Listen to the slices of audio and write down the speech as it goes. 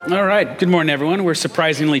All right, good morning, everyone. We're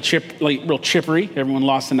surprisingly real chippery. Everyone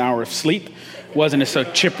lost an hour of sleep. Wasn't so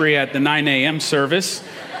chippery at the 9 a.m. service.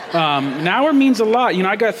 An hour means a lot. You know,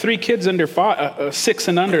 I got 3 kids under 6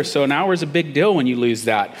 and under, so an hour is a big deal when you lose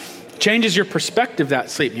that. Changes your perspective, that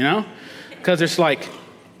sleep, you know? Because it's like,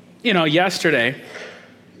 you know, yesterday,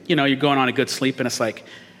 you know, you're going on a good sleep, and it's like,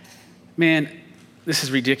 man, this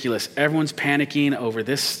is ridiculous. Everyone's panicking over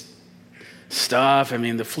this stuff. I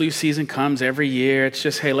mean, the flu season comes every year. It's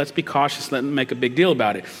just, hey, let's be cautious. Let's make a big deal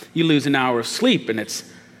about it. You lose an hour of sleep, and it's,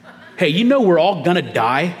 hey, you know we're all gonna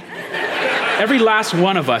die? Every last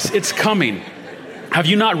one of us, it's coming. Have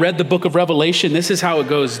you not read the book of Revelation? This is how it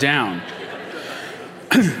goes down.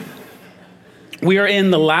 We are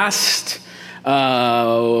in the last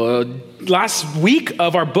week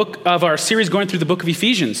of our series going through the book of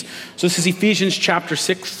Ephesians. So this is Ephesians chapter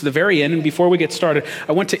 6, the very end. And before we get started,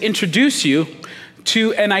 I want to introduce you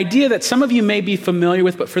to an idea that some of you may be familiar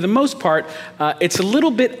with, but for the most part, it's a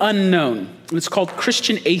little bit unknown. It's called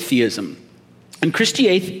Christian atheism. And Christian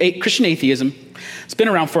atheism, it's been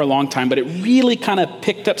around for a long time, but it really kind of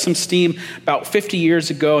picked up some steam about 50 years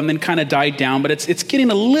ago and then kind of died down. But it's getting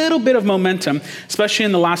a little bit of momentum, especially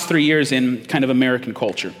in the last 3 years in kind of American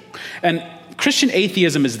culture. And Christian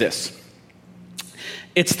atheism is this.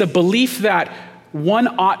 It's the belief that one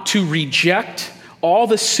ought to reject all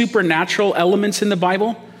the supernatural elements in the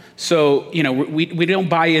Bible. So, you know, we don't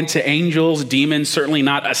buy into angels, demons, certainly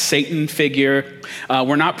not a Satan figure.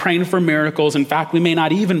 We're not praying for miracles. In fact, we may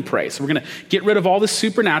not even pray. So we're going to get rid of all the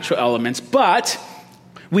supernatural elements, but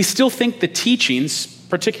we still think the teachings,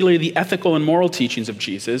 particularly the ethical and moral teachings of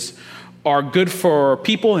Jesus, are good for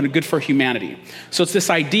people and good for humanity. So it's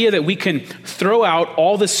this idea that we can throw out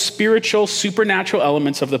all the spiritual, supernatural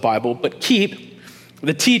elements of the Bible, but keep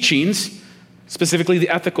the teachings, specifically the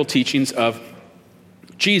ethical teachings of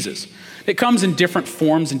Jesus. It comes in different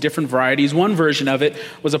forms and different varieties. One version of it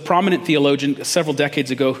was a prominent theologian several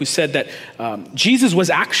decades ago who said that Jesus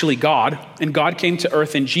was actually God, and God came to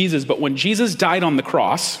earth in Jesus, but when Jesus died on the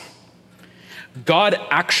cross, God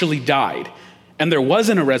actually died, and there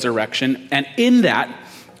wasn't a resurrection, and in that,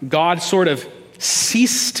 God sort of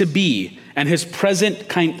ceased to be, and his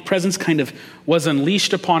presence kind of was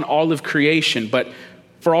unleashed upon all of creation, but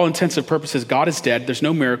for all intents and purposes, God is dead. There's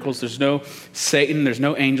no miracles. There's no Satan. There's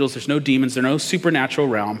no angels. There's no demons. There's no supernatural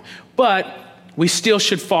realm. But we still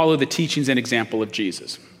should follow the teachings and example of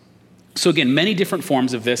Jesus. So again, many different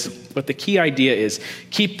forms of this, but the key idea is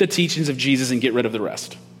keep the teachings of Jesus and get rid of the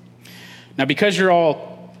rest. Now, because you're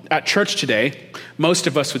all at church today, most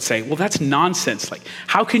of us would say, well, that's nonsense. Like,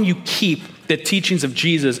 how can you keep the teachings of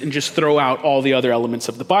Jesus and just throw out all the other elements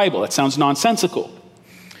of the Bible? That sounds nonsensical.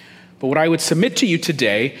 But what I would submit to you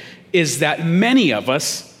today is that many of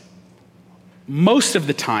us, most of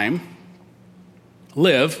the time,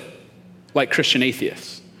 live like Christian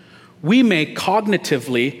atheists. We may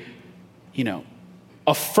cognitively,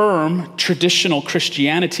 affirm traditional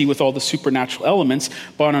Christianity with all the supernatural elements,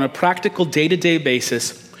 but on a practical day-to-day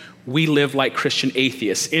basis, we live like Christian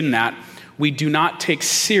atheists in that we do not take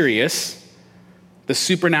serious the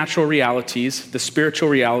supernatural realities, the spiritual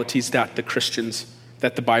realities that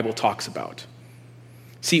the Bible talks about.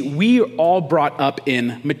 See, we are all brought up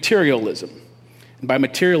in materialism. And by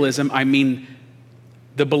materialism, I mean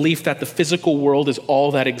the belief that the physical world is all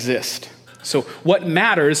that exists. So what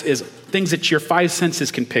matters is things that your 5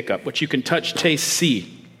 senses can pick up, what you can touch, taste,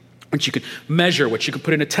 see, what you can measure, what you can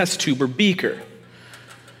put in a test tube or beaker.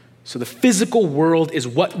 So the physical world is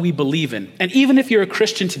what we believe in. And even if you're a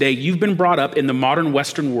Christian today, you've been brought up in the modern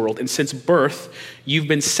Western world, and since birth, you've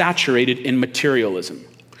been saturated in materialism.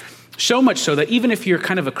 So much so that even if you're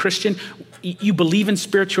kind of a Christian, you believe in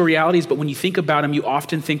spiritual realities, but when you think about them, you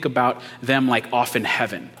often think about them like off in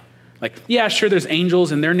heaven. Like, yeah, sure, there's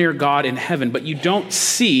angels and they're near God in heaven, but you don't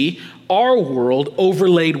see our world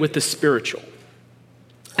overlaid with the spiritual.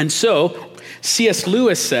 And so, C.S.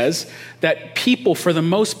 Lewis says that people, for the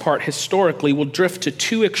most part, historically, will drift to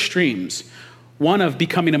 2 extremes, one of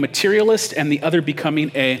becoming a materialist and the other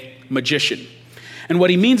becoming a magician. And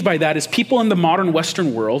what he means by that is people in the modern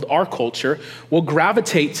Western world, our culture, will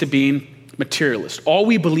gravitate to being materialist. All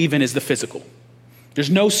we believe in is the physical.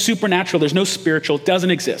 There's no supernatural, there's no spiritual, it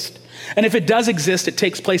doesn't exist. And if it does exist, it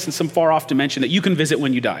takes place in some far-off dimension that you can visit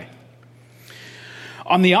when you die.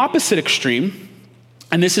 On the opposite extreme,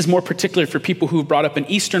 and this is more particular for people who have brought up in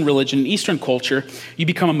Eastern religion, and Eastern culture, you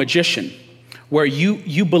become a magician, where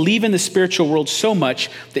you believe in the spiritual world so much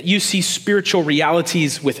that you see spiritual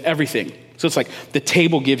realities with everything. So it's like the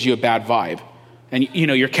table gives you a bad vibe, and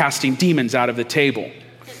you're casting demons out of the table.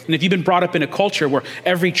 And if you've been brought up in a culture where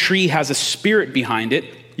every tree has a spirit behind it,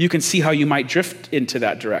 you can see how you might drift into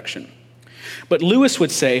that direction. But Lewis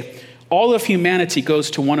would say, all of humanity goes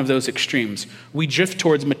to one of those extremes. We drift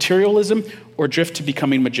towards materialism or drift to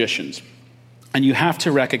becoming magicians. And you have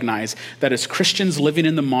to recognize that as Christians living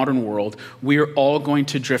in the modern world, we are all going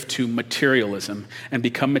to drift to materialism and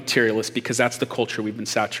become materialists because that's the culture we've been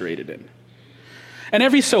saturated in. And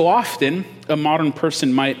every so often, a modern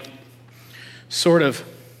person might sort of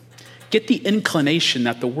get the inclination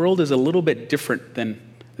that the world is a little bit different than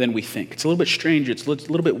we think. It's a little bit stranger, it's a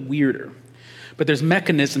little bit weirder. But there's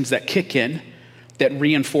mechanisms that kick in that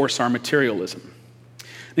reinforce our materialism.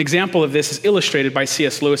 An example of this is illustrated by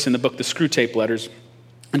C.S. Lewis in the book, The Screwtape Letters.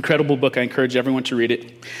 Incredible book, I encourage everyone to read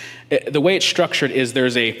it. The way it's structured is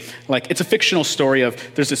it's a fictional story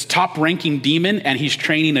of, there's this top-ranking demon and he's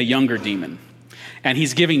training a younger demon. And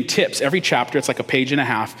he's giving tips every chapter, it's like a page and a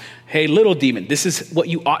half. Hey, little demon, this is what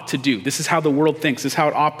you ought to do. This is how the world thinks, this is how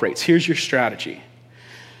it operates. Here's your strategy.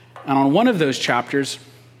 And on one of those chapters,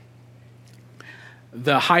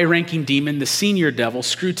 the high-ranking demon, the senior devil,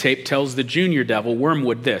 Screwtape, tells the junior devil,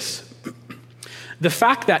 Wormwood, this. The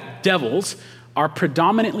fact that devils are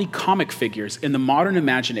predominantly comic figures in the modern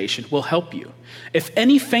imagination will help you. If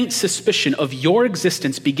any faint suspicion of your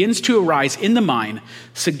existence begins to arise in the mind,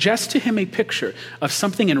 suggest to him a picture of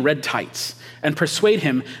something in red tights and persuade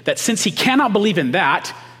him that since he cannot believe in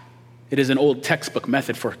that, it is an old textbook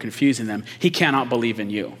method for confusing them, he cannot believe in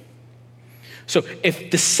you. So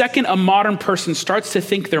if the second a modern person starts to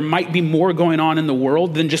think there might be more going on in the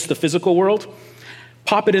world than just the physical world,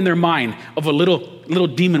 pop it in their mind of a little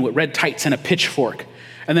demon with red tights and a pitchfork.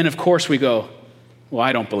 And then, of course, we go, well,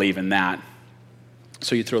 I don't believe in that.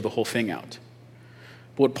 So you throw the whole thing out.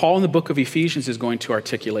 But what Paul in the book of Ephesians is going to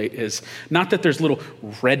articulate is not that there's little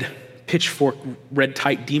red pitchfork, red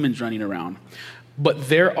tight demons running around, but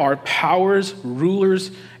there are powers,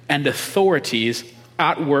 rulers, and authorities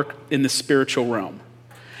at work in the spiritual realm.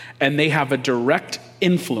 And they have a direct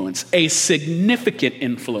influence, a significant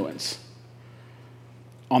influence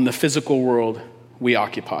on the physical world we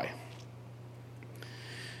occupy.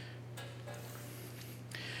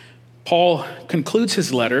 Paul concludes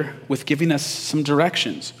his letter with giving us some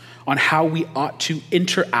directions on how we ought to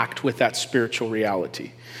interact with that spiritual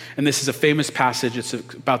reality. And this is a famous passage. It's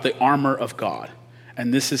about the armor of God.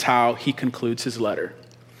 And this is how he concludes his letter.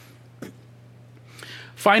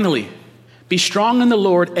 Finally, be strong in the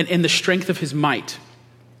Lord and in the strength of his might.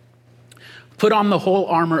 Put on the whole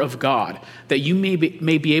armor of God, that you may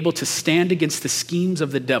be able to stand against the schemes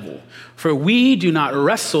of the devil. For we do not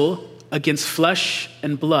wrestle against flesh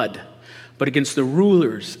and blood, but against the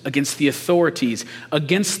rulers, against the authorities,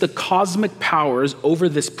 against the cosmic powers over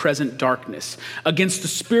this present darkness, against the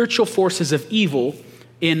spiritual forces of evil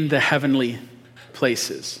in the heavenly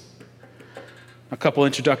places. A couple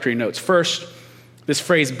introductory notes. First, this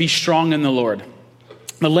phrase, be strong in the Lord.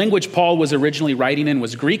 The language Paul was originally writing in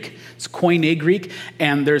was Greek. It's Koine Greek,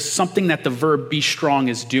 and there's something that the verb be strong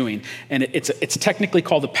is doing. And it's technically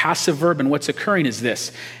called a passive verb, and what's occurring is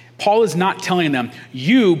this. Paul is not telling them,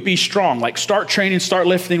 you be strong, like start training, start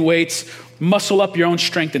lifting weights, muscle up your own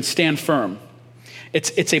strength and stand firm.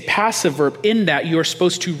 It's a passive verb in that you are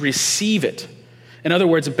supposed to receive it. In other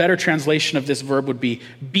words, a better translation of this verb would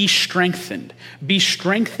be strengthened. Be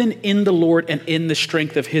strengthened in the Lord and in the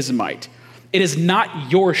strength of his might. It is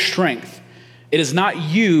not your strength. It is not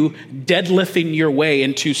you deadlifting your way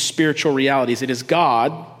into spiritual realities. It is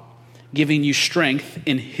God giving you strength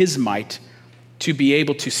in his might to be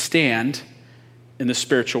able to stand in the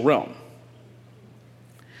spiritual realm.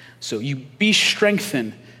 So you be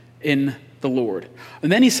strengthened in the Lord.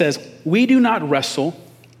 And then he says, we do not wrestle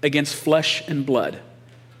against flesh and blood.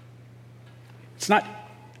 It's not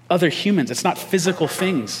other humans. It's not physical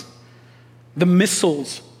things. The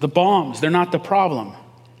missiles, the bombs, they're not the problem.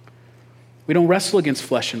 We don't wrestle against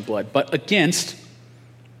flesh and blood, but against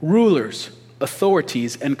rulers,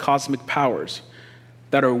 authorities, and cosmic powers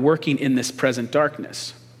that are working in this present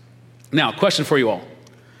darkness. Now, question for you all.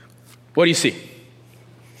 What do you see?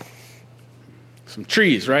 Some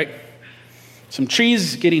trees, right? Some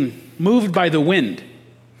trees getting moved by the wind.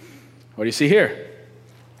 What do you see here?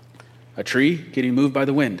 A tree getting moved by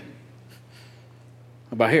the wind.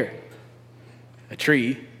 How about here? A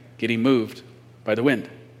tree getting moved by the wind.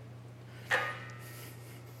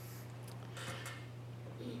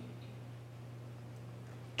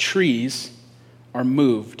 Trees are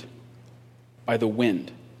moved by the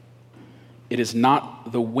wind. It is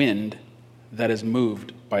not the wind that is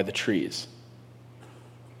moved by the trees.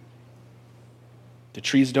 The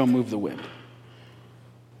trees don't move the wind.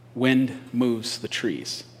 Wind moves the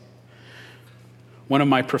trees. One of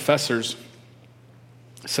my professors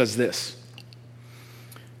says this.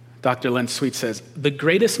 Dr. Len Sweet says, the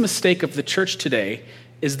greatest mistake of the church today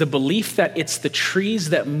is the belief that it's the trees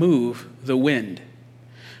that move the wind.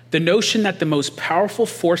 The notion that the most powerful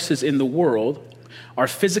forces in the world are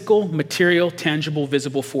physical, material, tangible,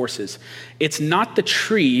 visible forces. It's not the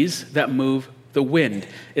trees that move the wind.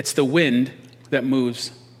 It's the wind that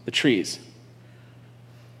moves the trees.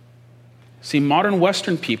 See, modern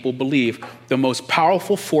Western people believe the most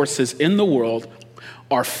powerful forces in the world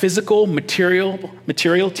are physical, material,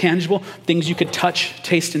 tangible, things you could touch,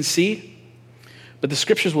 taste, and see. But the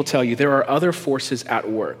scriptures will tell you there are other forces at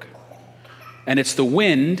work. And it's the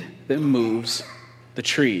wind that moves the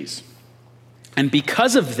trees. And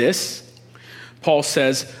because of this, Paul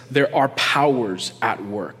says there are powers at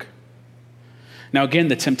work. Now again,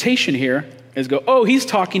 the temptation here is he's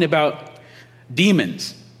talking about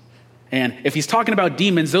demons. And if he's talking about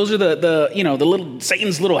demons, those are the little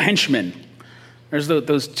Satan's little henchmen. There's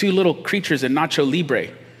those two little creatures in Nacho Libre.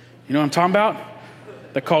 You know what I'm talking about?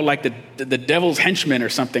 They're called like the devil's henchmen or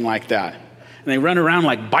something like that. And they run around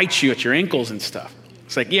like bite you at your ankles and stuff.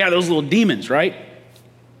 It's like, yeah, those little demons, right?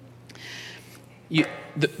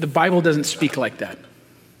 The Bible doesn't speak like that.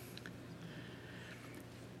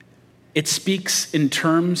 It speaks in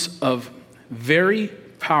terms of very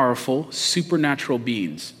powerful supernatural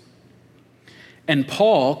beings. And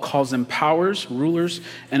Paul calls them powers, rulers,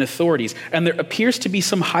 and authorities. And there appears to be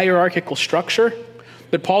some hierarchical structure,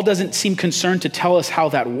 but Paul doesn't seem concerned to tell us how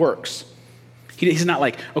that works. He's not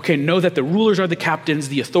like, okay, know that the rulers are the captains,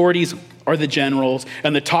 the authorities are the generals,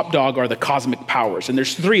 and the top dog are the cosmic powers. And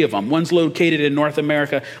there's three of them. One's located in North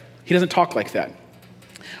America. He doesn't talk like that.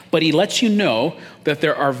 But he lets you know that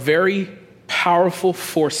there are very powerful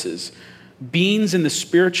forces, beings in the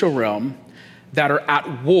spiritual realm, that are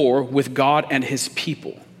at war with God and his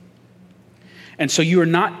people. And so you are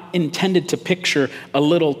not intended to picture a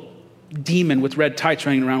little demon with red tights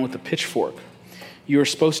running around with a pitchfork. You are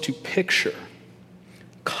supposed to picture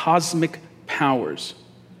cosmic powers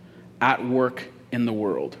at work in the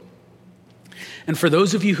world. And for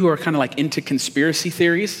those of you who are kind of like into conspiracy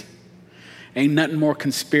theories, ain't nothing more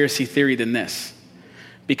conspiracy theory than this.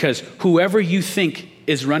 Because whoever you think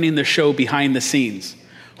is running the show behind the scenes,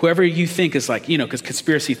 whoever you think is like, because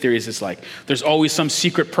conspiracy theories is like, there's always some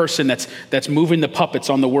secret person that's moving the puppets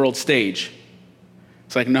on the world stage.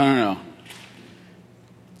 It's like, no.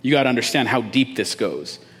 You got to understand how deep this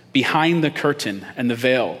goes. Behind the curtain and the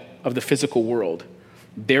veil of the physical world,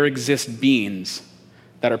 there exist beings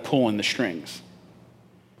that are pulling the strings.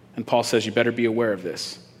 And Paul says you better be aware of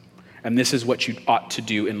this. And this is what you ought to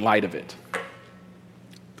do in light of it.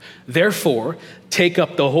 Therefore, take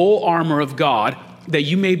up the whole armor of God, that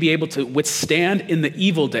you may be able to withstand in the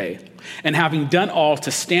evil day. And having done all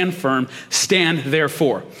to stand firm, stand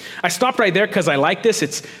therefore. I stopped right there because I like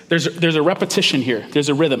this. There's a repetition here. There's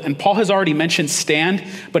a rhythm. And Paul has already mentioned stand,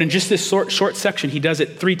 but in just this short section, he does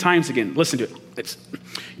it 3 times again. Listen to it.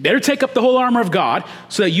 You better take up the whole armor of God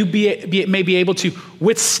so that you may be able to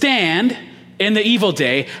withstand in the evil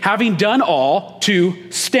day, having done all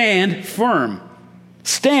to stand firm.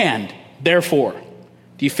 Stand, therefore.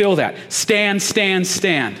 Do you feel that? Stand, stand,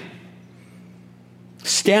 stand.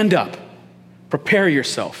 Stand up. Prepare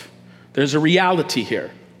yourself. There's a reality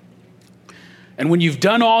here. And when you've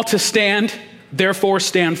done all to stand, therefore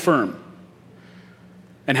stand firm.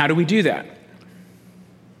 And how do we do that?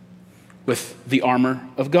 With the armor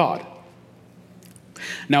of God.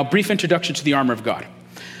 Now, brief introduction to the armor of God.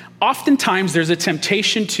 Oftentimes, there's a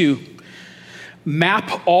temptation to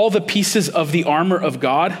map all the pieces of the armor of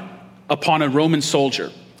God upon a Roman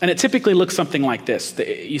soldier. And it typically looks something like this.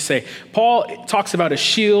 You say, Paul talks about a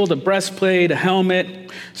shield, a breastplate, a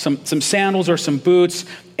helmet, some sandals or some boots,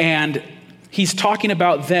 and he's talking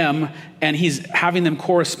about them, and he's having them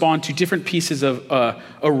correspond to different pieces of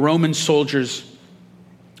a Roman soldier's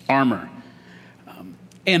armor.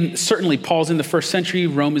 And certainly Paul's in the first century,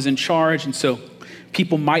 Rome is in charge, and so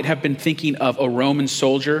people might have been thinking of a Roman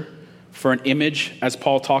soldier for an image as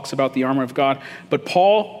Paul talks about the armor of God. But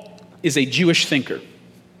Paul is a Jewish thinker.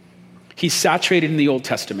 He's saturated in the Old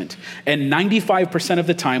Testament. And 95% of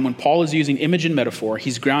the time when Paul is using image and metaphor,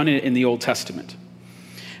 he's grounded in the Old Testament.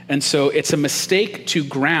 And so it's a mistake to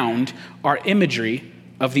ground our imagery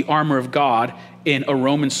of the armor of God in a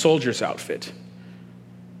Roman soldier's outfit.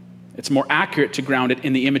 It's more accurate to ground it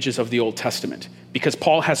in the images of the Old Testament because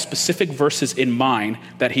Paul has specific verses in mind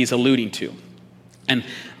that he's alluding to. And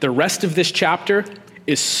the rest of this chapter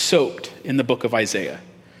is soaked in the book of Isaiah.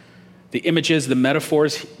 The images, the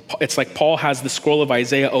metaphors, it's like Paul has the scroll of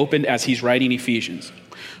Isaiah opened as he's writing Ephesians.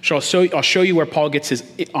 So I'll show you where Paul gets his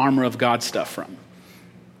armor of God stuff from.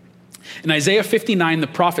 In Isaiah 59, the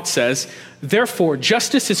prophet says, "Therefore,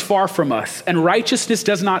 justice is far from us, and righteousness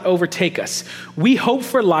does not overtake us. We hope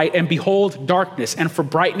for light and behold darkness, and for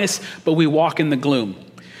brightness, but we walk in the gloom."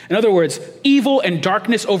 In other words, evil and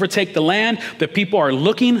darkness overtake the land. The people are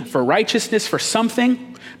looking for righteousness, for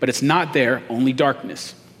something, but it's not there, only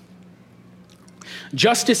darkness.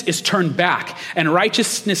 Justice is turned back, and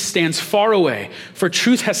righteousness stands far away, for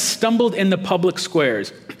truth has stumbled in the public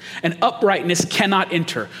squares, and uprightness cannot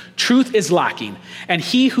enter. Truth is lacking, and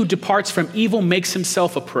he who departs from evil makes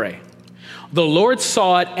himself a prey. The Lord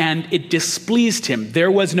saw it, and it displeased him.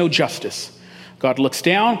 There was no justice. God looks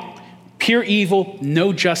down, pure evil,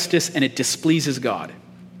 no justice, and it displeases God.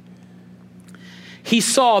 He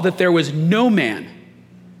saw that there was no man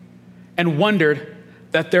and wondered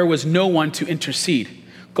that there was no one to intercede.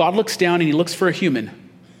 God looks down and he looks for a human.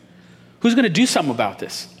 Who's going to do something about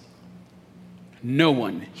this? No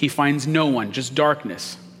one. He finds no one, just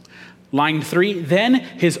darkness. Line 3, then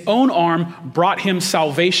his own arm brought him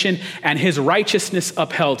salvation and his righteousness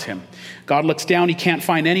upheld him. God looks down, he can't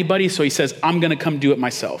find anybody, so he says, I'm going to come do it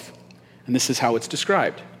myself. And this is how it's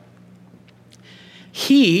described.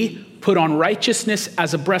 He put on righteousness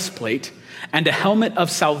as a breastplate and a helmet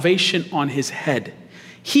of salvation on his head.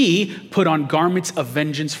 He put on garments of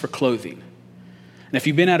vengeance for clothing. And if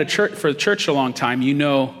you've been at a church a long time, you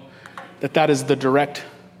know that is the direct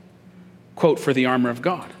quote for the armor of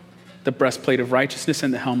God, the breastplate of righteousness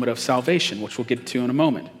and the helmet of salvation, which we'll get to in a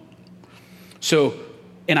moment. So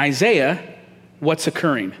in Isaiah, what's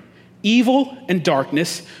occurring? Evil and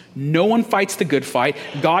darkness, no one fights the good fight.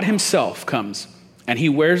 God himself comes and he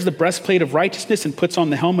wears the breastplate of righteousness and puts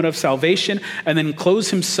on the helmet of salvation and then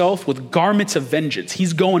clothes himself with garments of vengeance.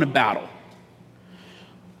 He's going to battle.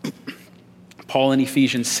 Paul in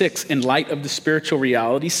Ephesians 6, in light of the spiritual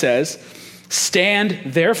reality, says, "Stand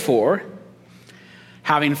therefore,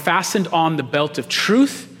 having fastened on the belt of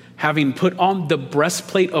truth, having put on the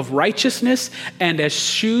breastplate of righteousness, and as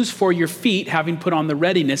shoes for your feet, having put on the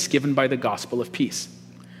readiness given by the gospel of peace."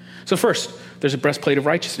 So first, there's a breastplate of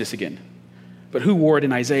righteousness again. But who wore it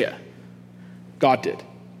in Isaiah? God did.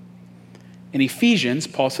 In Ephesians,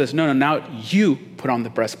 Paul says, no, now you put on the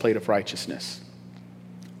breastplate of righteousness.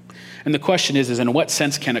 And the question is in what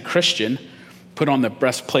sense can a Christian put on the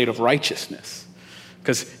breastplate of righteousness?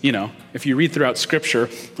 Because, if you read throughout Scripture,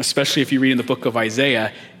 especially if you read in the book of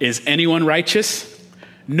Isaiah, is anyone righteous?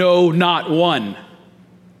 No, not one.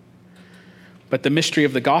 But the mystery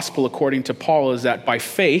of the gospel, according to Paul, is that by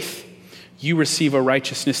faith, you receive a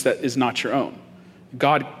righteousness that is not your own.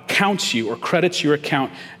 God counts you or credits your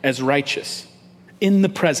account as righteous in the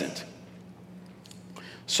present.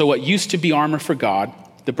 So what used to be armor for God,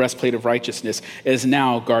 the breastplate of righteousness, is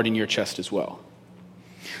now guarding your chest as well.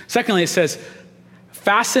 Secondly, it says,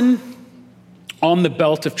 fasten on the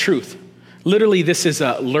belt of truth. Literally, this is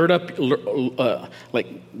gird up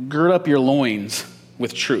your loins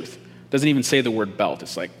with truth. Doesn't even say the word belt.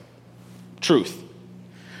 It's like truth.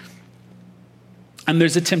 And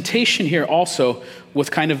there's a temptation here also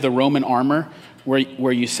with kind of the Roman armor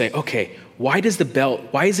where you say, okay, why is it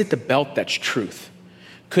the belt that's truth?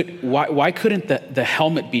 Why couldn't the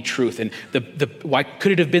helmet be truth? And why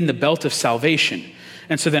could it have been the belt of salvation?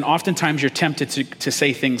 And so then oftentimes you're tempted to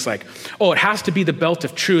say things like, oh, it has to be the belt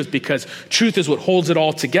of truth because truth is what holds it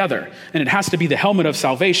all together. And it has to be the helmet of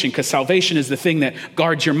salvation because salvation is the thing that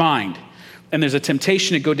guards your mind. And there's a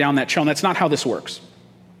temptation to go down that trail, and that's not how this works.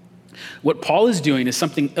 What Paul is doing is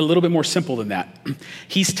something a little bit more simple than that.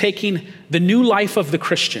 He's taking the new life of the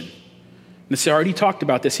Christian. This, I already talked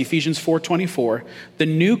about this, Ephesians 4:24. The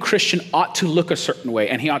new Christian ought to look a certain way,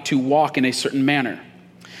 and he ought to walk in a certain manner.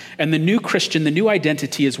 And the new Christian, the new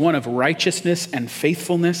identity is one of righteousness and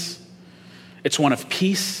faithfulness. It's one of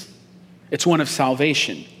peace. It's one of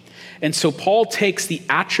salvation. And so Paul takes the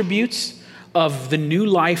attributes of the new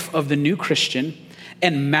life of the new Christian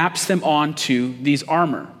and maps them onto these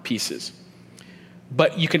armor pieces.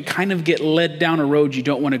 But you can kind of get led down a road you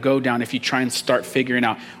don't want to go down if you try and start figuring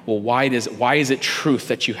out, well, why is it truth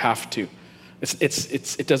that you have to?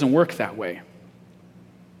 It doesn't work that way.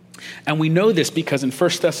 And we know this because in 1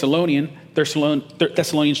 Thessalonians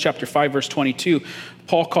chapter 5, verse 22,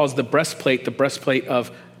 Paul calls the breastplate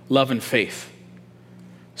of love and faith.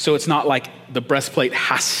 So it's not like the breastplate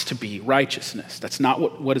has to be righteousness. That's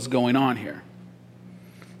not what is going on here.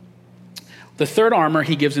 The third armor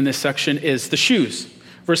he gives in this section is the shoes.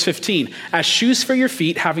 Verse 15, as shoes for your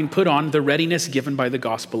feet, having put on the readiness given by the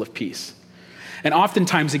gospel of peace. And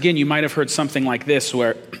oftentimes, again, you might have heard something like this,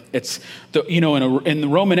 where it's, in the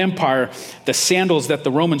Roman Empire, the sandals that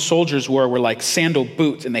the Roman soldiers wore were like sandal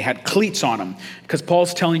boots, and they had cleats on them, because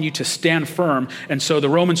Paul's telling you to stand firm. And so the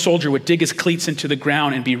Roman soldier would dig his cleats into the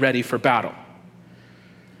ground and be ready for battle.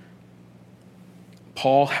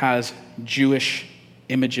 Paul has Jewish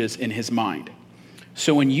images in his mind.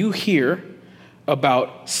 So when you hear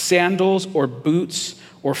about sandals or boots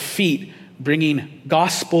or feet bringing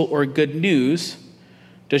gospel or good news,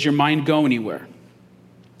 does your mind go anywhere?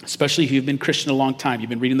 Especially if you've been Christian a long time, you've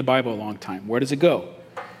been reading the Bible a long time. Where does it go?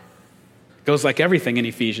 It goes like everything in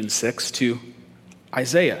Ephesians 6 to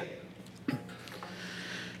Isaiah.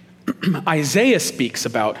 Isaiah speaks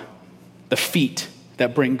about the feet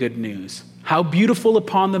that bring good news. How beautiful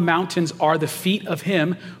upon the mountains are the feet of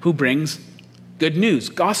him who brings good news,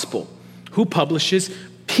 gospel, who publishes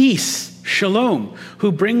peace, shalom,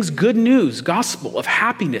 who brings good news, gospel of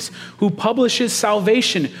happiness, who publishes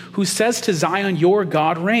salvation, who says to Zion, your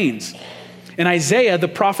God reigns. In Isaiah, the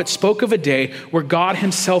prophet spoke of a day where God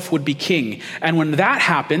himself would be king. And when that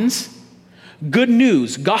happens, good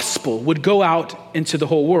news, gospel, would go out into the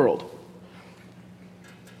whole world.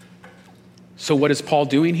 So what is Paul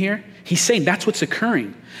doing here? He's saying that's what's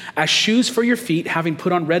occurring. As shoes for your feet, having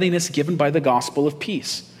put on readiness given by the gospel of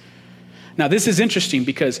peace. Now, this is interesting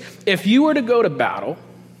because if you were to go to battle,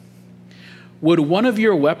 would one of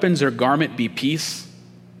your weapons or garment be peace?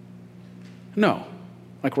 No.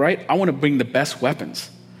 Right? I want to bring the best weapons.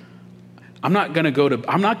 I'm not going to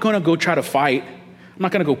go try to fight. I'm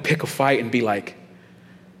not going to go pick a fight and be like,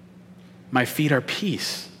 my feet are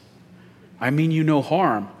peace. I mean you no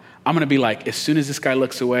harm. I'm going to be like, as soon as this guy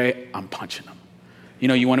looks away, I'm punching him.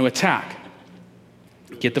 You want to attack.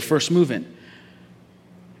 Get the first move in.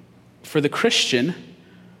 For the Christian,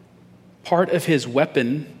 part of his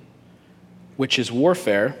weapon, which is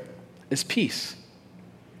warfare, is peace.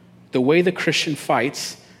 The way the Christian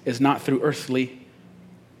fights is not through earthly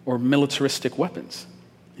or militaristic weapons.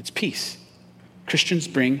 It's peace. Christians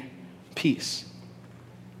bring peace.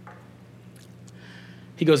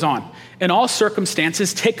 He goes on, in all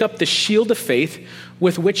circumstances, take up the shield of faith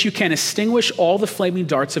with which you can extinguish all the flaming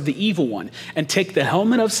darts of the evil one, and take the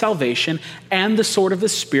helmet of salvation and the sword of the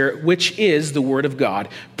Spirit, which is the word of God,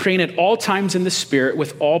 praying at all times in the Spirit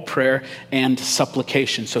with all prayer and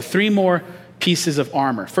supplication. So 3 more pieces of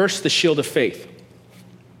armor. First, the shield of faith.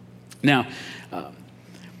 Now,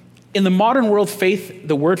 in the modern world, faith,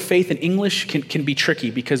 the word faith in English can be tricky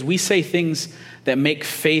because we say things that make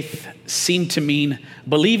faith seem to mean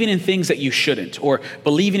believing in things that you shouldn't, or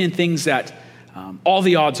believing in things that all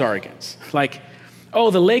the odds are against. Like,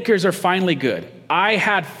 oh, the Lakers are finally good. I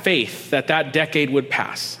had faith that decade would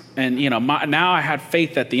pass. And, now I had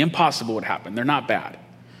faith that the impossible would happen. They're not bad.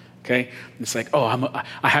 Okay? It's like, oh,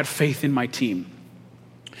 I had faith in my team.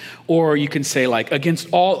 Or you can say, like, against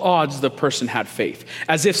all odds, the person had faith.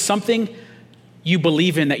 As if something you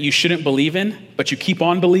believe in that you shouldn't believe in, but you keep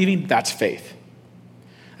on believing, that's faith.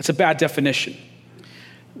 That's a bad definition.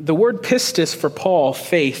 The word pistis for Paul,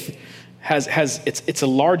 faith, it's a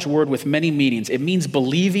large word with many meanings. It means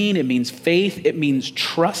believing, it means faith, it means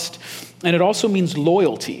trust, and it also means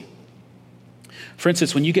loyalty. For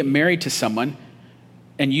instance, when you get married to someone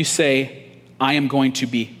and you say, I am going to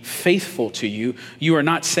be faithful to you, you are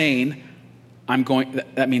not saying,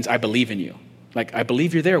 that means I believe in you. Like, I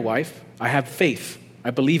believe you're there, wife. I have faith.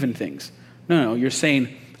 I believe in things. No, you're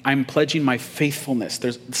saying, I'm pledging my faithfulness.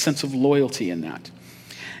 There's a sense of loyalty in that.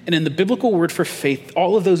 And in the biblical word for faith,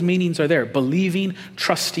 all of those meanings are there. Believing,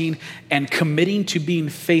 trusting, and committing to being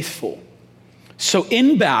faithful. So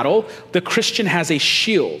in battle, the Christian has a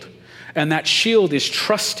shield. And that shield is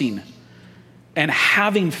trusting and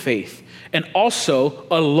having faith. And also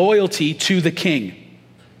a loyalty to the king.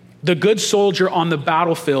 The good soldier on the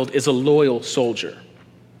battlefield is a loyal soldier.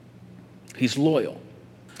 He's loyal.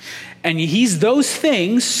 And he's those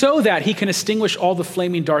things so that he can extinguish all the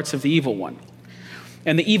flaming darts of the evil one.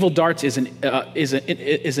 And the evil darts is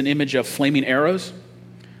an image of flaming arrows,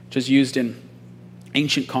 which is used in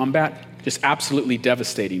ancient combat. Just absolutely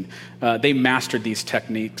devastating. They mastered these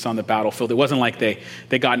techniques on the battlefield. It wasn't like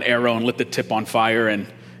they got an arrow and lit the tip on fire and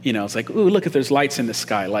it's like, ooh, look, there's lights in the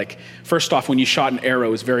sky. Like, first off, when you shot an arrow, it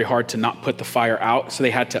was very hard to not put the fire out. So they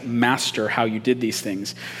had to master how you did these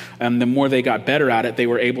things. And the more they got better at it, they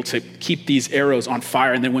were able to keep these arrows on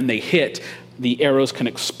fire. And then when they hit, the arrows can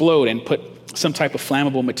explode and put some type of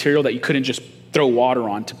flammable material that you couldn't just throw water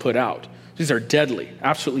on to put out. These are deadly,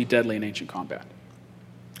 absolutely deadly in ancient combat.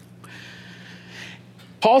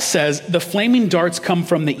 Paul says the flaming darts come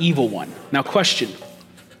from the evil one. Now, question,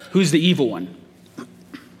 who's the evil one?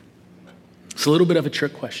 It's a little bit of a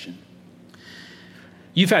trick question.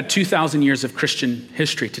 You've had 2,000 years of Christian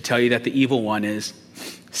history to tell you that the evil one is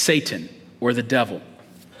Satan or the devil.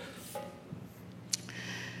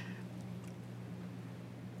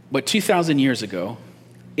 But 2,000 years ago,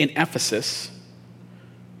 in Ephesus,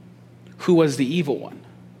 who was the evil one?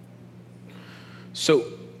 So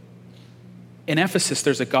in Ephesus,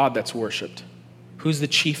 there's a god that's worshipped. Who's the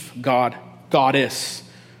chief goddess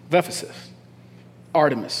of Ephesus?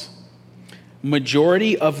 Artemis.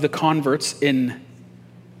 Majority of the converts in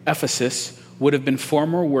Ephesus would have been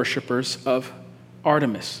former worshipers of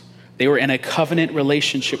Artemis. They were in a covenant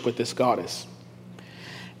relationship with this goddess.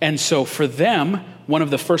 And so for them, one of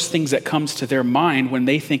the first things that comes to their mind when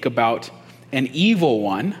they think about an evil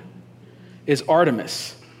one is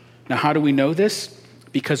Artemis. Now, how do we know this?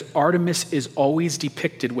 Because Artemis is always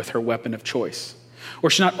depicted with her weapon of choice. Or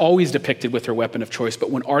she's not always depicted with her weapon of choice, but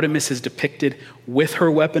when Artemis is depicted with her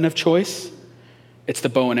weapon of choice, it's the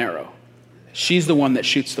bow and arrow. She's the one that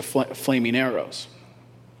shoots the flaming arrows.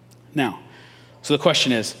 Now, so the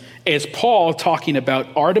question is Paul talking about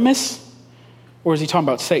Artemis or is he talking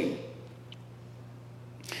about Satan?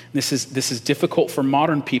 This is difficult for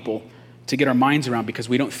modern people to get our minds around because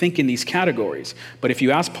we don't think in these categories. But if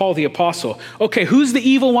you ask Paul the apostle, okay, who's the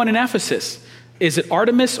evil one in Ephesus? Is it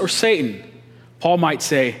Artemis or Satan? Paul might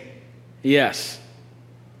say, yes.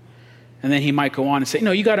 And then he might go on and say,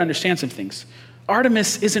 no, you got to understand some things.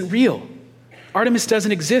 Artemis isn't real. Artemis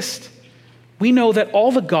doesn't exist. We know that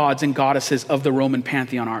all the gods and goddesses of the Roman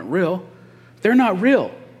pantheon aren't real. They're not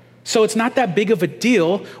real. So it's not that big of a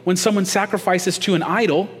deal when someone sacrifices to an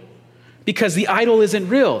idol because the idol isn't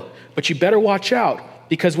real. But you better watch out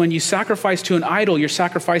because when you sacrifice to an idol, you're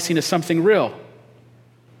sacrificing to something real.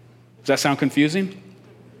 Does that sound confusing?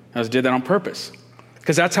 I just did that on purpose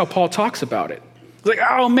because that's how Paul talks about it. It's like,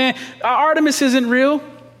 oh man, Artemis isn't real.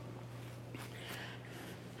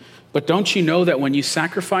 But don't you know that when you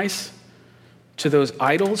sacrifice to those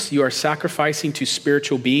idols, you are sacrificing to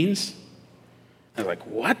spiritual beings? I'm like,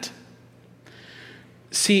 what?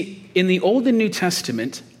 See, in the Old and New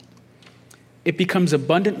Testament, it becomes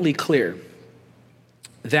abundantly clear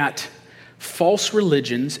that false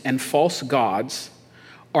religions and false gods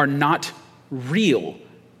are not real.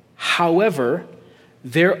 However,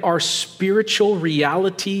 there are spiritual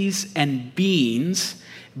realities and beings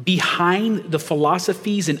behind the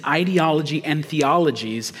philosophies and ideology and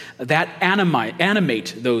theologies that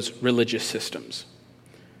animate those religious systems.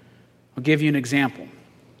 I'll give you an example.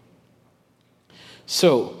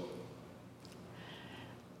 So,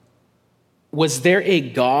 was there a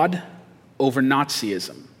God over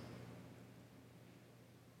Nazism?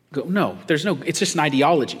 No, there's no, it's just an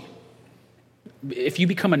ideology. If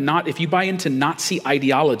you buy into Nazi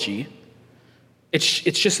ideology, it's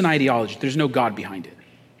just an ideology. There's no God behind it.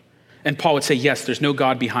 And Paul would say, yes, there's no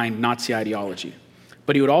God behind Nazi ideology.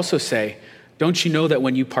 But he would also say, don't you know that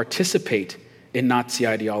when you participate in Nazi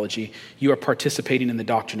ideology, you are participating in the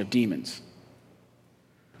doctrine of demons?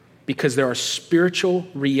 Because there are spiritual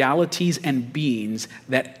realities and beings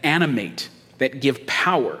that animate, that give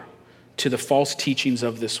power to the false teachings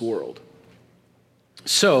of this world.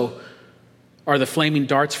 So, are the flaming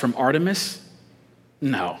darts from Artemis?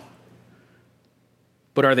 No.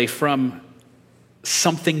 But are they from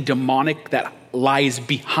something demonic that lies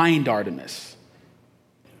behind Artemis?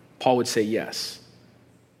 Paul would say yes.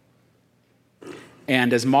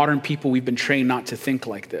 And as modern people, we've been trained not to think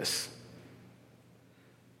like this.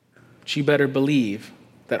 But you better believe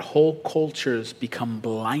that whole cultures become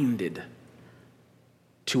blinded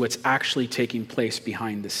to what's actually taking place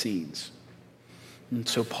behind the scenes. And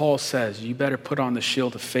so Paul says, you better put on the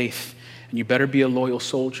shield of faith and you better be a loyal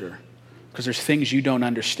soldier because there's things you don't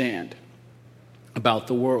understand about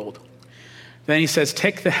the world. Then he says,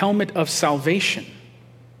 take the helmet of salvation.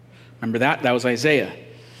 Remember that? That was Isaiah.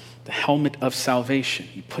 The helmet of salvation.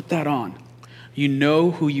 You put that on. You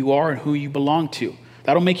know who you are and who you belong to.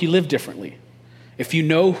 That'll make you live differently. If you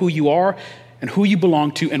know who you are and who you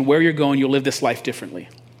belong to and where you're going, you'll live this life differently.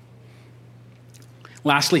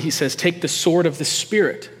 Lastly, he says, take the sword of the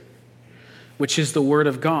Spirit, which is the word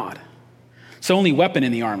of God. It's the only weapon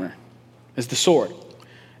in the armor is the sword.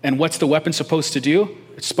 And what's the weapon supposed to do?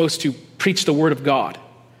 It's supposed to preach the word of God,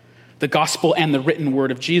 the gospel and the written word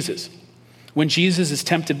of Jesus. When Jesus is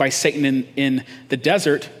tempted by Satan in the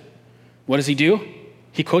desert, what does he do?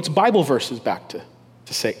 He quotes Bible verses back to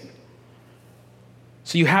Satan.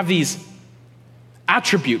 So you have these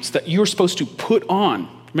attributes that you're supposed to put on.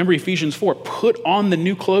 Remember Ephesians 4, put on the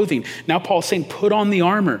new clothing. Now Paul's saying, put on the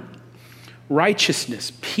armor.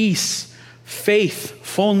 Righteousness, peace, faith,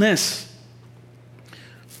 fullness.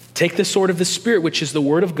 Take the sword of the Spirit, which is the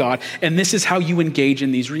word of God, and this is how you engage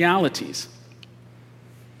in these realities.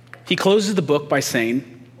 he closes the book by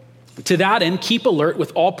saying, to that end, keep alert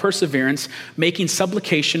with all perseverance, making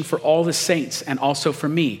supplication for all the saints and also for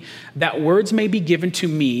me, that words may be given to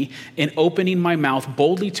me in opening my mouth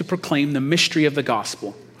boldly to proclaim the mystery of the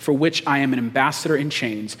gospel, for which I am an ambassador in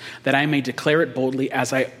chains, that I may declare it boldly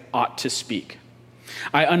as I ought to speak.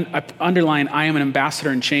 I underline, I am an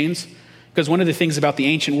ambassador in chains, because one of the things about the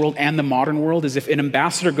ancient world and the modern world is if an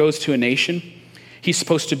ambassador goes to a nation, he's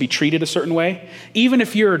supposed to be treated a certain way. Even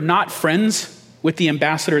if you're not friends with the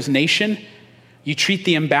ambassador's nation, you treat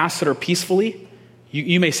the ambassador peacefully.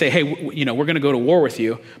 You may say, hey, we're going to go to war with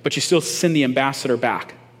you, but you still send the ambassador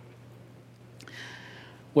back.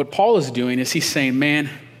 What Paul is doing is he's saying,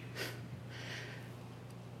 man,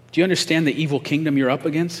 do you understand the evil kingdom you're up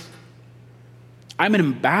against? I'm an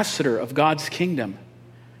ambassador of God's kingdom.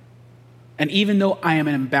 And even though I am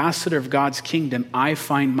an ambassador of God's kingdom, I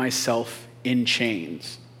find myself in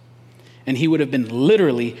chains. And he would have been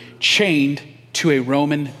literally chained to a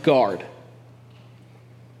Roman guard.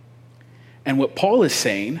 And what Paul is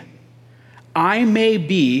saying, I may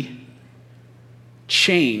be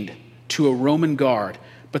chained to a Roman guard,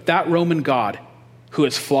 but that Roman God who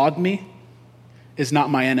has flogged me is not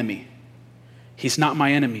my enemy. He's not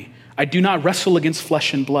my enemy. I do not wrestle against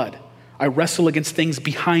flesh and blood. I wrestle against things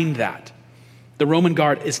behind that. The Roman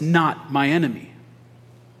guard is not my enemy.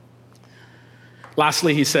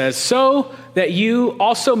 Lastly, he says, so that you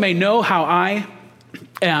also may know how I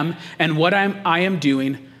am and what I am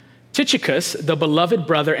doing, Tychicus, the beloved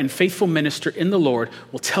brother and faithful minister in the Lord,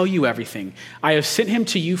 will tell you everything. I have sent him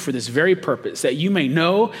to you for this very purpose, that you may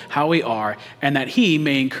know how we are and that he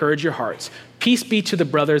may encourage your hearts. Peace be to the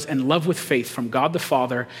brothers and love with faith from God the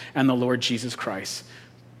Father and the Lord Jesus Christ.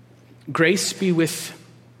 Grace be with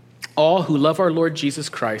all who love our Lord Jesus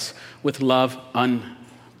Christ with love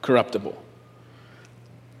incorruptible.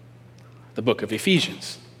 The book of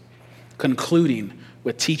Ephesians, concluding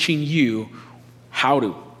with teaching you how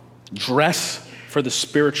to dress for the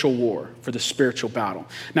spiritual war, for the spiritual battle.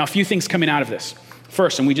 Now, a few things coming out of this.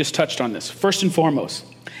 First, and we just touched on this, first and foremost,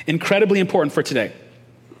 incredibly important for today.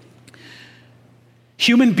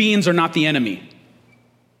 Human beings are not the enemy.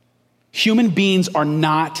 Human beings are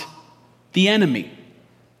not the enemy.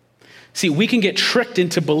 See, we can get tricked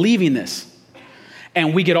into believing this.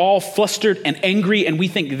 And we get all flustered and angry, and we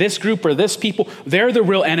think this group or this people, they're the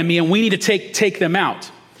real enemy, and we need to take them out.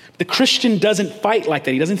 The Christian doesn't fight like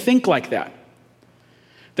that. He doesn't think like that.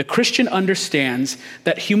 The Christian understands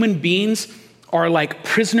that human beings are like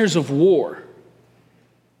prisoners of war.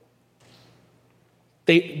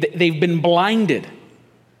 They've been blinded.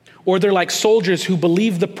 Or they're like soldiers who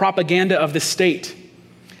believe the propaganda of the state.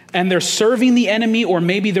 And they're serving the enemy, or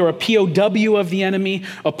maybe they're a POW of the enemy,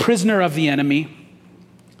 a prisoner of the enemy.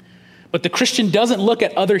 But the Christian doesn't look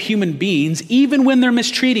at other human beings, even when they're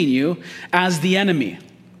mistreating you, as the enemy.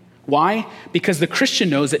 Why? Because the Christian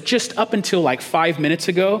knows that just up until like 5 minutes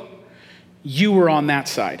ago, you were on that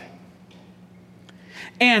side.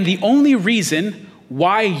 And the only reason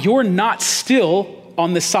why you're not still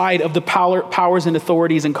on the side of the powers and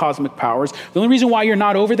authorities and cosmic powers, the only reason why you're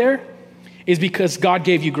not over there is because God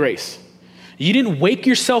gave you grace. You didn't wake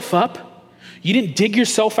yourself up. You didn't dig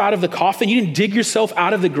yourself out of the coffin. You didn't dig yourself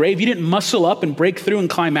out of the grave. You didn't muscle up and break through and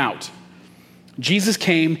climb out. Jesus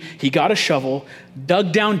came, he got a shovel,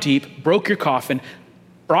 dug down deep, broke your coffin,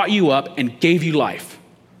 brought you up, and gave you life.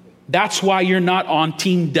 That's why you're not on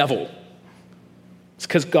team devil. It's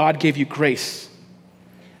because God gave you grace,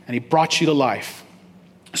 and he brought you to life.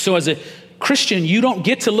 So as a Christian, you don't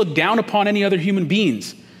get to look down upon any other human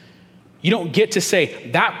beings. You don't get to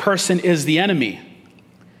say, that person is the enemy.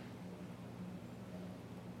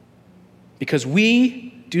 Because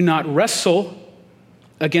we do not wrestle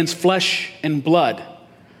against flesh and blood,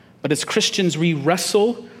 but as Christians, we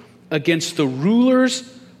wrestle against the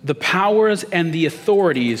rulers, the powers, and the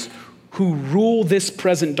authorities who rule this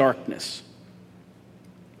present darkness.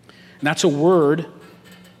 And that's a word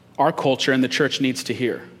our culture and the church needs to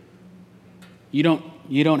hear. You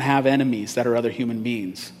don't have enemies that are other human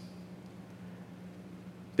beings.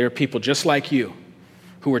 There are people just like you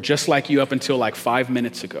who were just like you up until like 5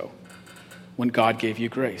 minutes ago, when God gave you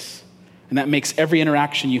grace. And that makes every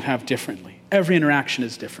interaction you have differently. Every interaction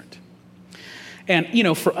is different. And,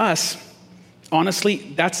 for us,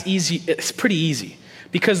 honestly, that's easy. It's pretty easy.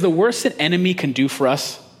 Because the worst an enemy can do for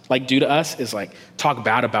us, do to us, is talk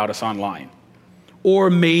bad about us online. Or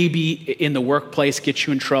maybe in the workplace, get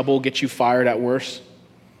you in trouble, get you fired at worst.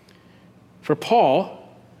 For Paul,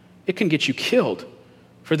 it can get you killed.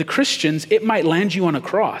 For the Christians, it might land you on a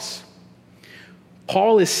cross.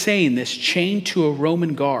 Paul is saying this, chained to a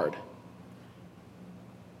Roman guard.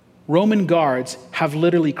 Roman guards have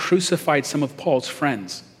literally crucified some of Paul's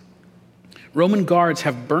friends. Roman guards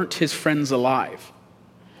have burnt his friends alive.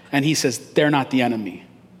 And he says, they're not the enemy.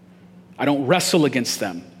 I don't wrestle against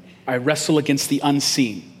them. I wrestle against the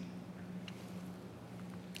unseen.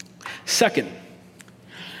 Second,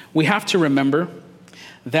 we have to remember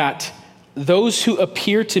that those who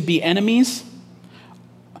appear to be enemies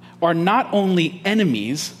are not only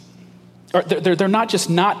enemies, or they're not just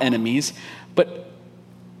not enemies, but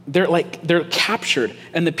they're captured.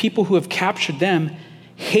 And the people who have captured them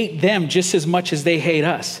hate them just as much as they hate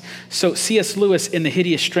us. So C.S. Lewis, in the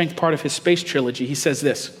Hideous Strength part of his Space trilogy, he says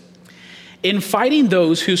this: in fighting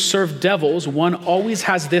those who serve devils, one always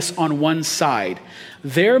has this on one side.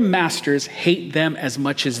 Their masters hate them as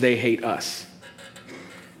much as they hate us.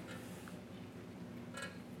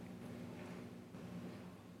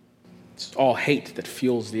 It's all hate that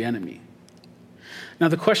fuels the enemy. Now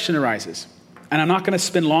the question arises, and I'm not going to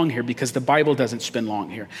spin long here because the Bible doesn't spin long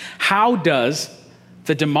here. How does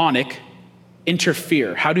the demonic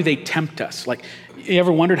interfere? How do they tempt us? Like, you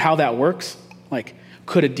ever wondered how that works? Like,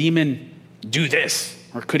 could a demon do this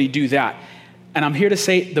or could he do that? And I'm here to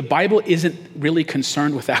say the Bible isn't really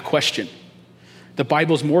concerned with that question. The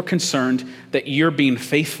Bible's more concerned that you're being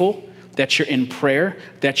faithful, that you're in prayer,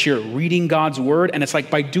 that you're reading God's word. And it's like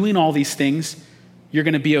by doing all these things, you're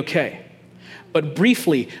going to be okay. But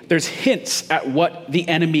briefly, there's hints at what the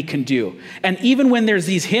enemy can do. And even when there's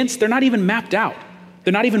these hints, they're not even mapped out.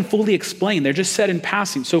 They're not even fully explained. They're just said in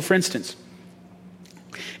passing. So for instance,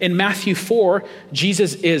 in Matthew 4,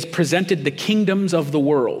 Jesus is presented the kingdoms of the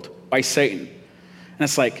world by Satan. And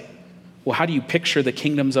it's like, well, how do you picture the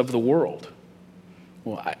kingdoms of the world?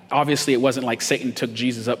 Well, obviously it wasn't like Satan took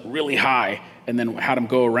Jesus up really high and then had him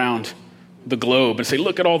go around the globe and say,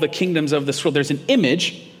 look at all the kingdoms of this world. There's an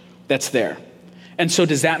image that's there. And so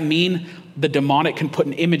does that mean the demonic can put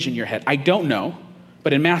an image in your head? I don't know.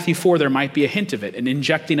 But in Matthew 4, there might be a hint of it, an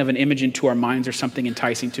injecting of an image into our minds or something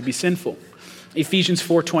enticing to be sinful. Ephesians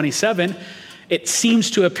 4:27, it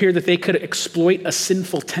seems to appear that they could exploit a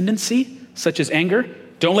sinful tendency, such as anger.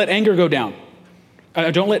 Don't let anger go down.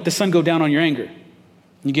 Don't let the sun go down on your anger.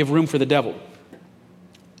 You give room for the devil.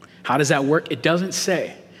 How does that work? It doesn't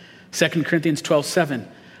say. 2 Corinthians 12:7,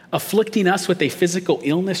 afflicting us with a physical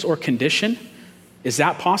illness or condition. Is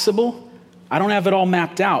that possible? I don't have it all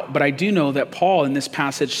mapped out, but I do know that Paul in this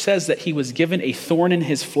passage says that he was given a thorn in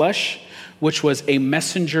his flesh, which was a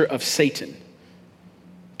messenger of Satan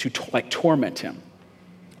to torment him.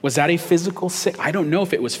 Was that a physical sick? I don't know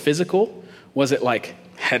if it was physical. Was it like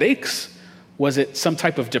headaches? Was it some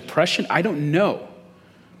type of depression? I don't know.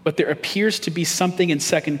 But there appears to be something in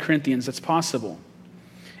 2 Corinthians that's possible.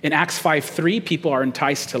 In Acts 5:3, people are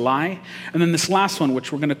enticed to lie. And then this last one,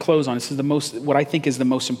 which we're going to close on, this is what I think is the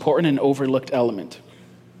most important and overlooked element.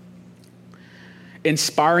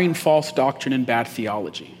 Inspiring false doctrine and bad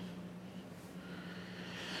theology.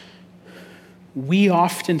 We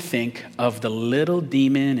often think of the little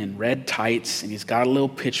demon in red tights, and he's got a little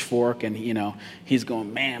pitchfork, and he's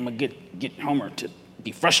going, man, I'm going to get Homer to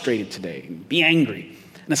be frustrated today and be angry.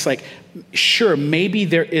 And it's like, sure, maybe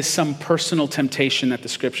there is some personal temptation that the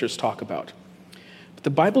scriptures talk about. But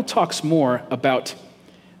the Bible talks more about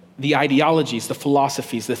the ideologies, the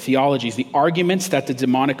philosophies, the theologies, the arguments that the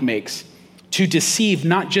demonic makes to deceive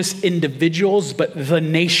not just individuals, but the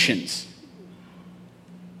nations.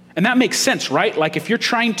 And that makes sense, right? Like if you're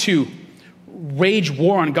trying to wage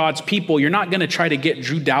war on God's people, you're not going to try to get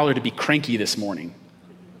Drew Dowler to be cranky this morning.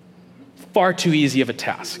 Far too easy of a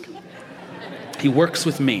task. He works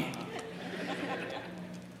with me.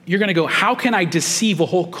 You're going to go, how can I deceive a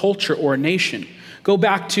whole culture or a nation? Go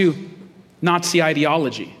back to Nazi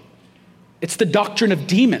ideology. It's the doctrine of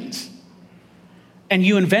demons. And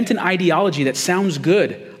you invent an ideology that sounds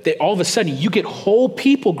good, that all of a sudden you get whole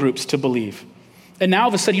people groups to believe. And now all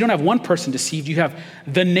of a sudden you don't have one person deceived, you have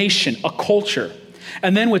the nation, a culture.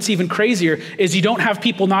 And then what's even crazier is you don't have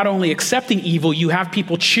people not only accepting evil, you have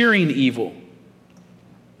people cheering evil.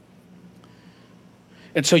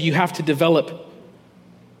 And so you have to develop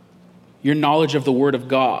your knowledge of the Word of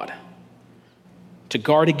God to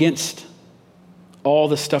guard against all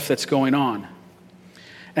the stuff that's going on.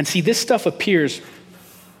 And see, this stuff appears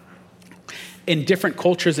in different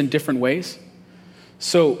cultures in different ways.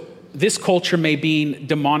 So this culture may be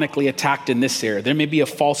demonically attacked in this area. There may be a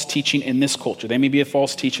false teaching in this culture. There may be a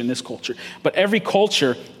false teaching in this culture. But every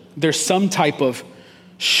culture, there's some type of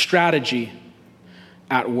strategy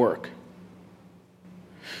at work.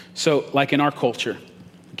 So like in our culture,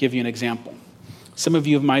 I'll give you an example. Some of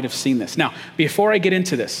you might have seen this. Now, before I get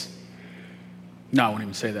into this, no, I won't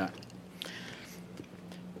even say that.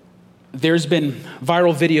 there's been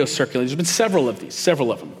viral videos circulating. There's been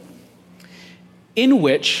several of them, in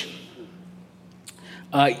which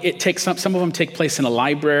some of them take place in a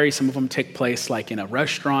library, some of them take place like in a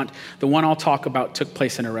restaurant. The one I'll talk about took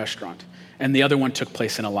place in a restaurant, and the other one took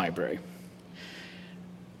place in a library.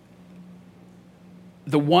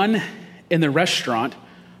 The one in the restaurant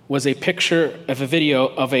was a picture of a video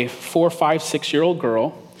of a 4, 5, 6-year-old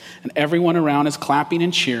girl, and everyone around is clapping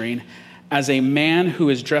and cheering as a man who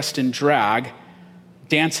is dressed in drag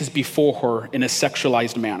dances before her in a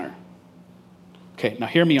sexualized manner. Okay, now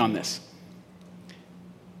hear me on this.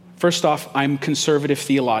 First off, I'm conservative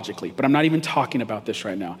theologically, but I'm not even talking about this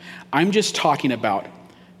right now. I'm just talking about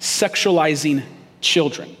sexualizing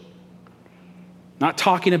children. Not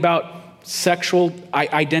talking about sexual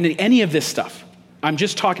identity, any of this stuff. I'm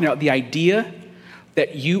just talking about the idea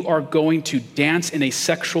that you are going to dance in a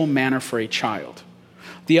sexual manner for a child.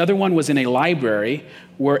 The other one was in a library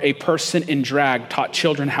where a person in drag taught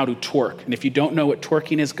children how to twerk. And if you don't know what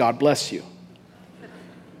twerking is, God bless you.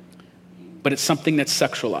 But it's something that's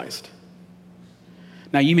sexualized.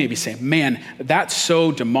 Now you may be saying, man, that's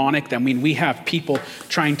so demonic. I mean, we have people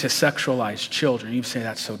trying to sexualize children. You say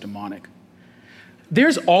that's so demonic.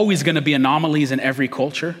 There's always going to be anomalies in every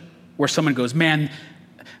culture where someone goes, man,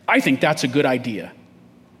 I think that's a good idea,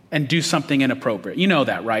 and do something inappropriate. You know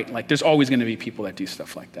that, right? Like there's always going to be people that do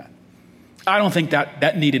stuff like that. I don't think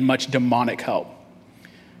that needed much demonic help.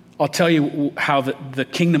 I'll tell you how the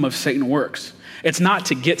kingdom of Satan works. It's not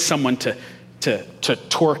to get someone to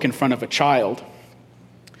twerk in front of a child.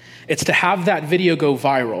 It's to have that video go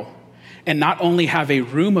viral and not only have a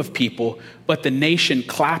room of people, but the nation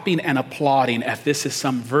clapping and applauding if this is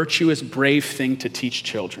some virtuous, brave thing to teach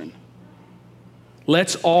children.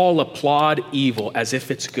 Let's all applaud evil as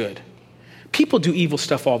if it's good. People do evil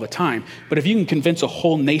stuff all the time, but if you can convince a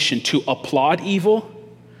whole nation to applaud evil,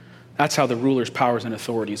 that's how the rulers, powers, and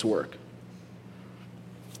authorities work.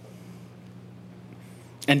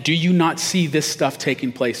 And do you not see this stuff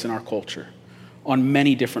taking place in our culture on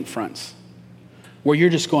many different fronts? Where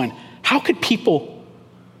you're just going, how could people,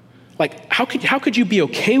 how could you be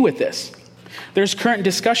okay with this? There's current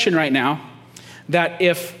discussion right now that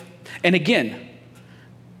and again,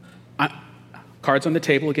 cards on the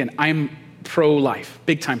table again, I'm pro-life,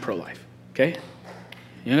 big time pro-life, okay?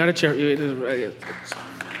 You got to cheer.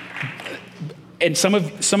 And some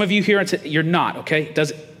of you here, you're not, okay?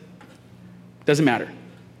 Doesn't matter.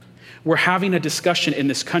 We're having a discussion in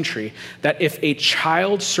this country that if a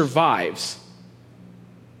child survives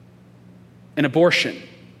an abortion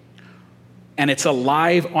and it's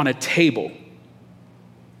alive on a table,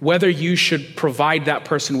 whether you should provide that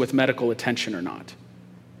person with medical attention or not.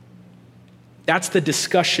 That's the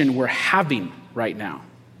discussion we're having right now.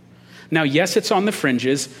 Now, yes, it's on the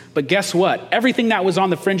fringes, but guess what? Everything that was on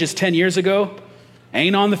the fringes 10 years ago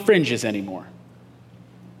ain't on the fringes anymore.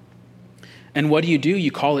 And what do?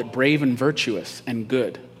 You call it brave and virtuous and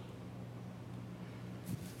good.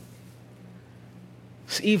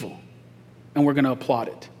 It's evil, and we're going to applaud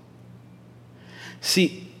it.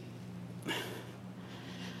 See, I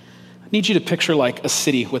need you to picture like a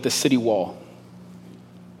city with a city wall.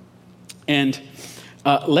 And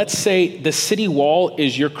let's say the city wall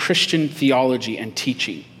is your Christian theology and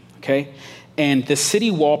teaching, okay? And the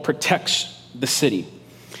city wall protects the city.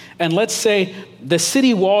 And let's say the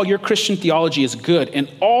city wall, your Christian theology is good in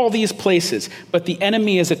all these places, but the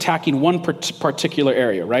enemy is attacking one particular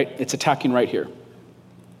area, right? It's attacking right here.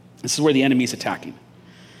 This is where the enemy is attacking.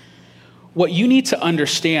 What you need to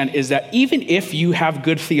understand is that even if you have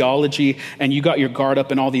good theology and you got your guard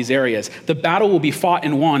up in all these areas, the battle will be fought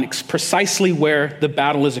and won precisely where the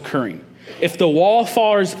battle is occurring. If the wall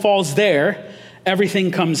falls there,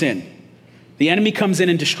 everything comes in. The enemy comes in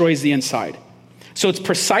and destroys the inside. So it's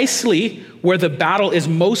precisely where the battle is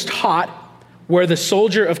most hot, where the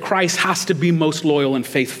soldier of Christ has to be most loyal and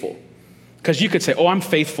faithful. Because you could say, oh, I'm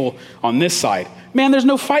faithful on this side. Man, there's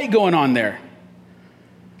no fight going on there.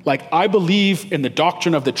 Like, I believe in the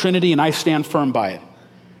doctrine of the Trinity and I stand firm by it.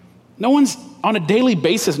 On a daily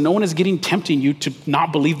basis, no one is tempting you to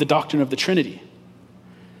not believe the doctrine of the Trinity.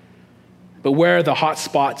 But where are the hot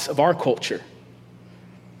spots of our culture?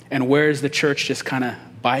 And where is the church just kind of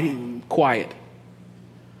biting quiet?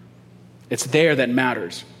 It's there that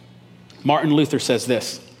matters. Martin Luther says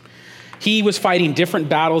this. He was fighting different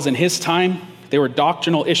battles in his time. There were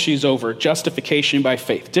doctrinal issues over justification by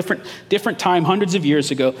faith. Different time, hundreds of years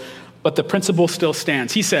ago, but the principle still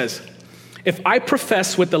stands. He says, if I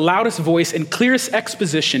profess with the loudest voice and clearest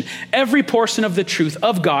exposition every portion of the truth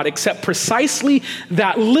of God except precisely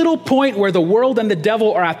that little point where the world and the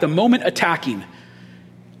devil are at the moment attacking,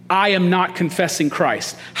 I am not confessing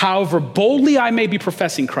Christ. However boldly I may be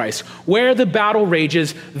professing Christ, where the battle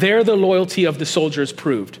rages, there the loyalty of the soldier is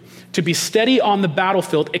proved. To be steady on the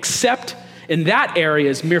battlefield, except in that area,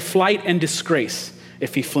 is mere flight and disgrace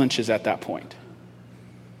if he flinches at that point.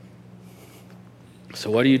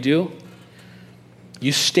 So what do?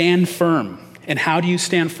 You stand firm. And how do you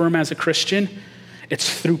stand firm as a Christian?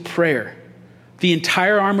 It's through prayer. The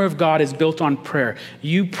entire armor of God is built on prayer.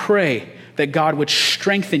 You pray that God would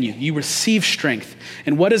strengthen you. You receive strength.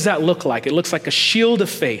 And what does that look like? It looks like a shield of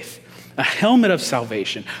faith, a helmet of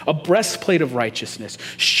salvation, a breastplate of righteousness,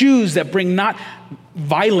 shoes that bring not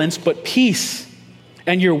violence but peace.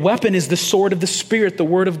 And your weapon is the sword of the Spirit, the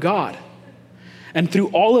word of God. And through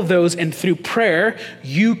all of those and through prayer,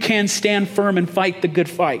 you can stand firm and fight the good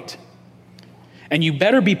fight. And you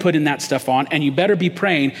better be putting that stuff on, and you better be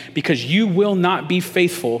praying, because you will not be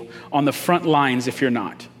faithful on the front lines if you're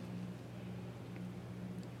not.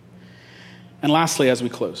 And lastly, as we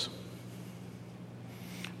close,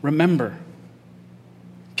 remember,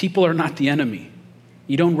 people are not the enemy.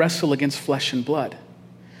 You don't wrestle against flesh and blood.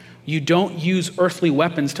 You don't use earthly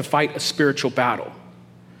weapons to fight a spiritual battle.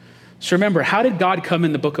 So remember, how did God come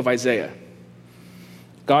in the book of Isaiah?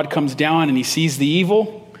 God comes down and he sees the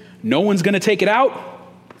evil. No one's going to take it out.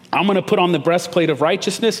 I'm going to put on the breastplate of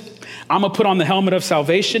righteousness. I'm going to put on the helmet of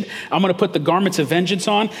salvation. I'm going to put the garments of vengeance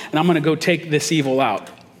on, and I'm going to go take this evil out.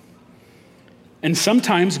 And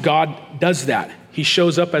sometimes God does that. He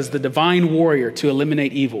shows up as the divine warrior to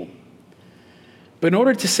eliminate evil. But in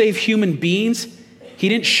order to save human beings, he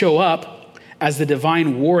didn't show up as the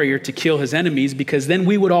divine warrior to kill his enemies, because then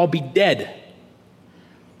we would all be dead.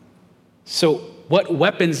 So what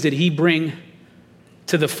weapons did he bring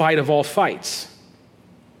to the fight of all fights?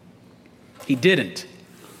 He didn't.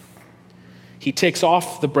 He takes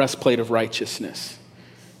off the breastplate of righteousness.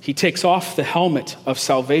 He takes off the helmet of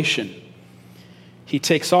salvation. He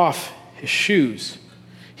takes off his shoes.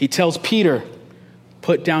 He tells Peter,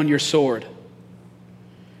 put down your sword.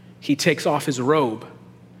 He takes off his robe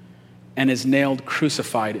and is nailed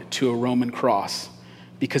crucified to a Roman cross.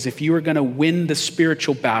 Because if you are going to win the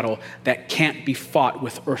spiritual battle, that can't be fought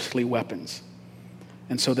with earthly weapons.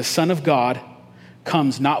 And so the Son of God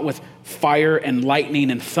comes not with fire and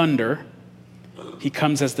lightning and thunder. He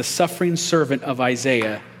comes as the suffering servant of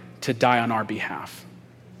Isaiah to die on our behalf.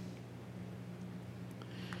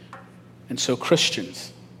 And so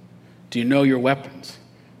Christians, do you know your weapons?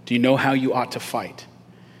 Do you know how you ought to fight?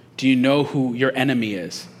 Do you know who your enemy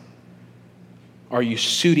is? Are you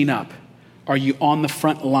suiting up? Are you on the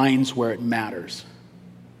front lines where it matters?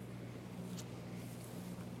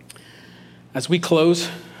 As we close,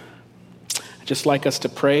 I'd just like us to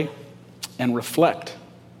pray and reflect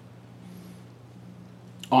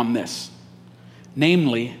on this.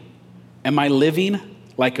 Namely, am I living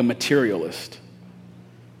like a materialist?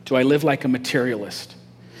 Do I live like a materialist?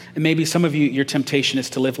 And maybe some of you, your temptation is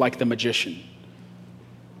to live like the magician.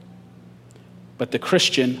 But the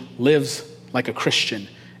Christian lives like a Christian,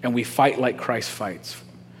 and we fight like Christ fights.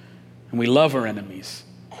 And we love our enemies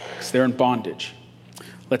because they're in bondage.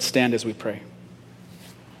 Let's stand as we pray.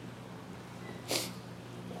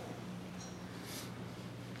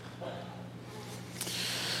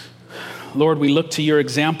 Lord, we look to your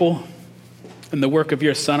example and the work of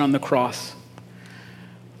your Son on the cross.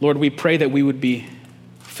 Lord, we pray that we would be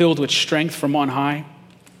filled with strength from on high,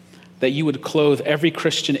 that you would clothe every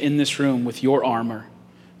Christian in this room with your armor,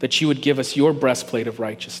 that you would give us your breastplate of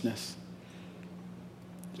righteousness,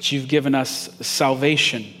 that you've given us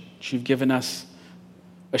salvation, that you've given us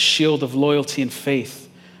a shield of loyalty and faith.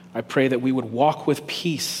 I pray that we would walk with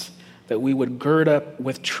peace, that we would gird up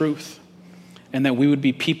with truth, and that we would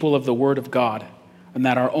be people of the word of God, and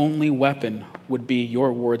that our only weapon would be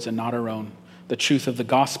your words and not our own, the truth of the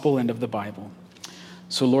gospel and of the Bible.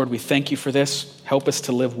 So Lord, we thank you for this. Help us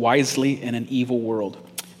to live wisely in an evil world.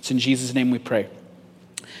 It's in Jesus' name we pray.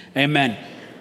 Amen.